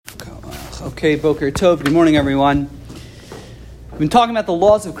Okay, Boker Tov. Good morning, everyone. We've been talking about the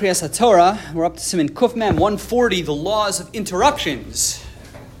laws of Kriyas HaTorah. We're up to Siman Kuf Mem 140, the laws of interruptions.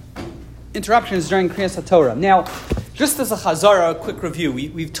 Interruptions during Kriyas HaTorah. Now, just as a chazara, a quick review.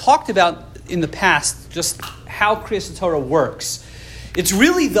 We've talked about in the past just how Kriyas HaTorah works. It's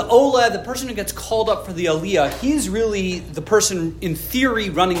really the Ola, the person who gets called up for the Aliyah. He's really the person, in theory,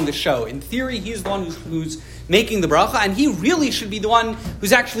 running the show. In theory, he's the one who's making the bracha, and he really should be the one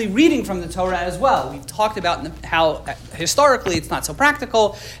who's actually reading from the Torah as well. We've talked about how historically it's not so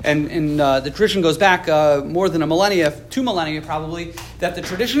practical, and the tradition goes back more than a millennia, 2 millennia probably, that the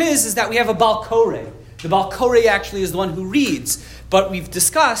tradition is that we have a Bal Koreh. The Bal Koreh actually is the one who reads. But we've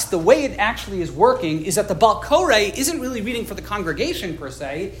discussed the way it actually is working is that the Bal Koreh isn't really reading for the congregation per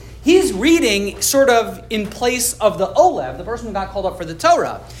se. He's reading sort of in place of the Olev, the person who got called up for the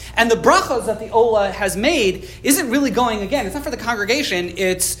Torah. And the brachas that the Ola has made isn't really going, again, it's not for the congregation,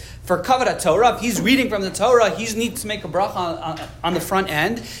 it's for Kavod Torah. If he's reading from the Torah, he needs to make a bracha on the front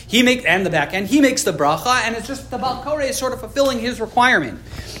end, and the back end. He makes the bracha, and it's just the Bal Koreh is sort of fulfilling his requirement.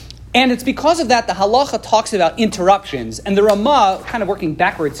 And it's because of that the halacha talks about interruptions. And the Ramah, kind of working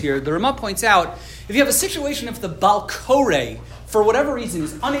backwards here, the Ramah points out, if you have a situation if the Bal Koreh, for whatever reason,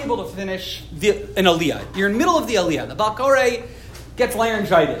 is unable to finish an Aliyah. You're in the middle of the Aliyah. The Bal Koreh gets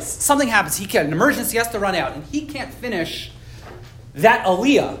laryngitis. Something happens. An emergency has to run out. And he can't finish that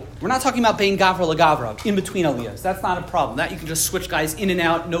Aliyah. We're not talking about being Gavra Lagavra, in between Aliyahs. That's not a problem. That you can just switch guys in and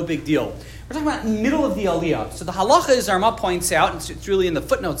out, no big deal. We're talking about in the middle of the Aliyah. So the halacha, as Ramah points out, and it's really in the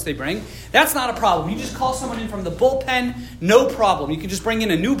footnotes they bring, that's not a problem. You just call someone in from the bullpen, no problem. You can just bring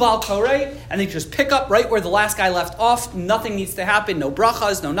in a new Bal Koreh, and they just pick up right where the last guy left off. Nothing needs to happen, no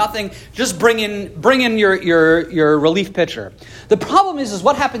brachas, no nothing. Just bring in your relief pitcher. The problem is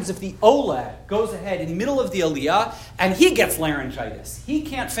what happens if the Ola goes ahead in the middle of the Aliyah, and he gets laryngitis. He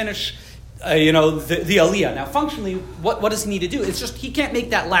can't finish the Aliyah. Now, functionally, what does he need to do? It's just he can't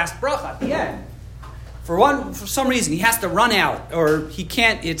make that last bracha at the end. For some reason, he has to run out, or he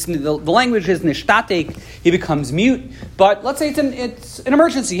can't. The language is nishtatek. He becomes mute. But let's say it's an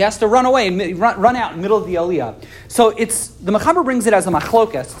emergency. He has to run away and run out in the middle of the Aliyah. So the Mechaber brings it as a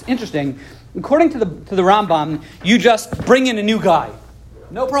machlokas. It's interesting. According to the Rambam, you just bring in a new guy.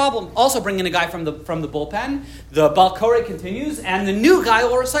 No problem. Also bring in a guy from the bullpen. The Bal Koreh continues, and the new guy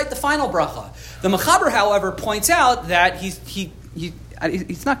will recite the final bracha. The Mechaber, however, points out that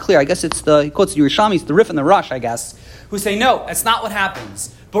it's not clear. I guess he quotes the Yerushalmi, the Rif and the Rush, I guess, who say no, that's not what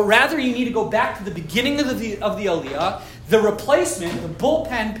happens. But rather, you need to go back to the beginning of the Aliyah. The replacement, the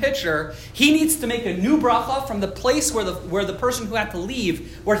bullpen pitcher, he needs to make a new bracha from the place where the person who had to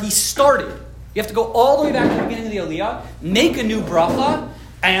leave, where he started. You have to go all the way back to the beginning of the Aliyah, make a new bracha,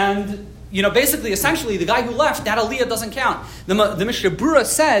 and basically, essentially, the guy who left, that Aliyah doesn't count. The Mishnah Brura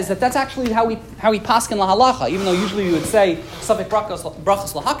says that that's actually how we paskin lahalacha. Even though usually you would say safek brachas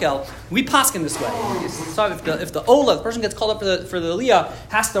lahakel, we paskin this way. So if the Ola, the person gets called up for the Aliyah,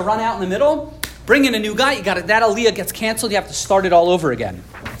 has to run out in the middle, bring in a new guy. That Aliyah gets canceled. You have to start it all over again.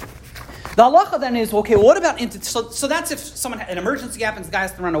 The halacha then is okay. What about so that's if an emergency happens, the guy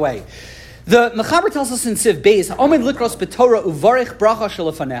has to run away. The Mechaber tells us in Siv Beis, Omed likros b'Torah uvarich bracha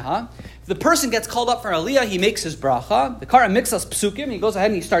shelefaneha. If the person gets called up for Aliyah, he makes his bracha. The Kara mixas psukim. He goes ahead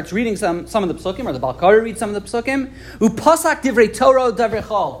and he starts reading some of the psukim, or the Bal Koreh reads some of the psukim. Upasak divrei Torah divrei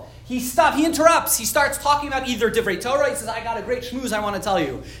chol. He interrupts. He starts talking about either divrei Torah. He says, "I got a great shmooze I want to tell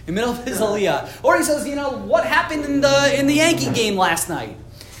you," in the middle of his Aliyah, or he says, what happened in the Yankee game last night?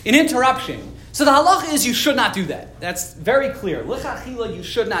 An interruption. So the halacha is you should not do that. That's very clear. L'chachila, you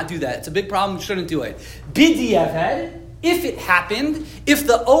should not do that. It's a big problem. You shouldn't do it. B'diavad, if it happened, if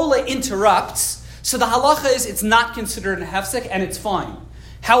the Ola interrupts, so the halacha is it's not considered a hefsek and it's fine.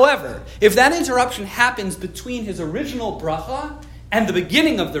 However, if that interruption happens between his original bracha and the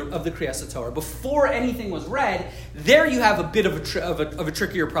beginning of the Kriyas HaTorah, before anything was read, there you have a bit of a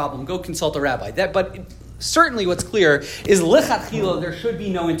trickier problem. Go consult a rabbi. Certainly what's clear is lichatchila, there should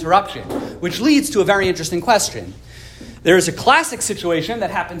be no interruption, which leads to a very interesting question. There is a classic situation that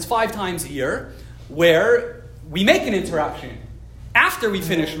happens 5 times a year where we make an interruption after we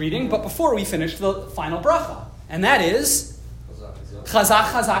finish reading, but before we finish the final bracha. And that is chazak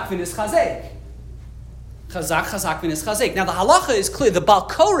chazak v'nis chazek. Chazak chazak v'nis chazek. Now the halacha is clear. The Bal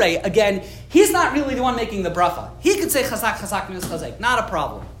Koreh, again, he's not really the one making the bracha. He could say chazak chazak v'nis chazek, not a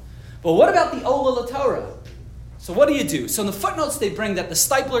problem. But what about the Ola LaTorah? So what do you do? So in the footnotes they bring that the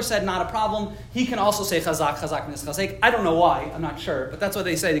Stipler said not a problem. He can also say chazak, chazak, v'nis chazek. I don't know why. I'm not sure. But that's what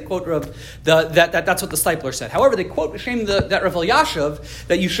they say. They quote that's what the Stipler said. However, they quote that Rav Elyashiv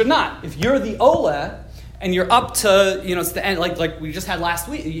that you should not. If you're the Ola and you're up to, it's the end, like we just had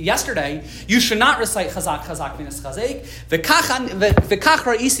yesterday, you should not recite chazak, chazak, minas chazek. V'kach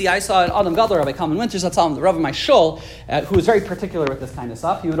ra'isi, I saw an Adam Gadol, Rabbi Kalman Winters, the Rav of my shul, who was very particular with this kind of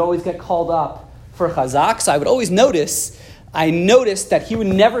stuff. He would always get called up for chazak, so I would always noticed that he would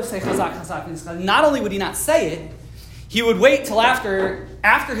never say chazak, chazak, minas chazek. Not only would he not say it, he would wait till after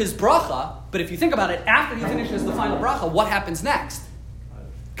his bracha, but if you think about it, after he finishes the final bracha, what happens next?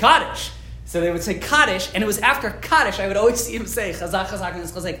 Kaddish. So they would say Kaddish, and it was after Kaddish I would always see him say Chazak, Chazak, and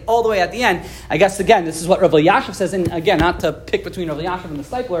Chazak all the way at the end. I guess, again, this is what Rav Elyashiv says, and again, not to pick between Rav Elyashiv and the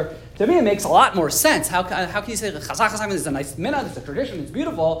Steipler, to me it makes a lot more sense. How can you say Chazak, Chazak, is a nice minhag, it's a tradition, it's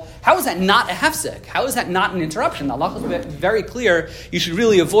beautiful. How is that not a hefsek? How is that not an interruption? The Allah is very clear, you should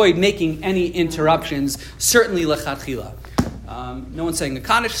really avoid making any interruptions, certainly lechatchila. No one's saying a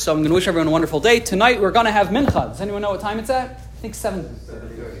Kaddish, so I'm going to wish everyone a wonderful day. Tonight we're going to have mincha. Does anyone know what time it's at? I think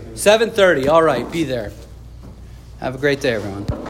 7:30. All right, be there. Have a great day, everyone.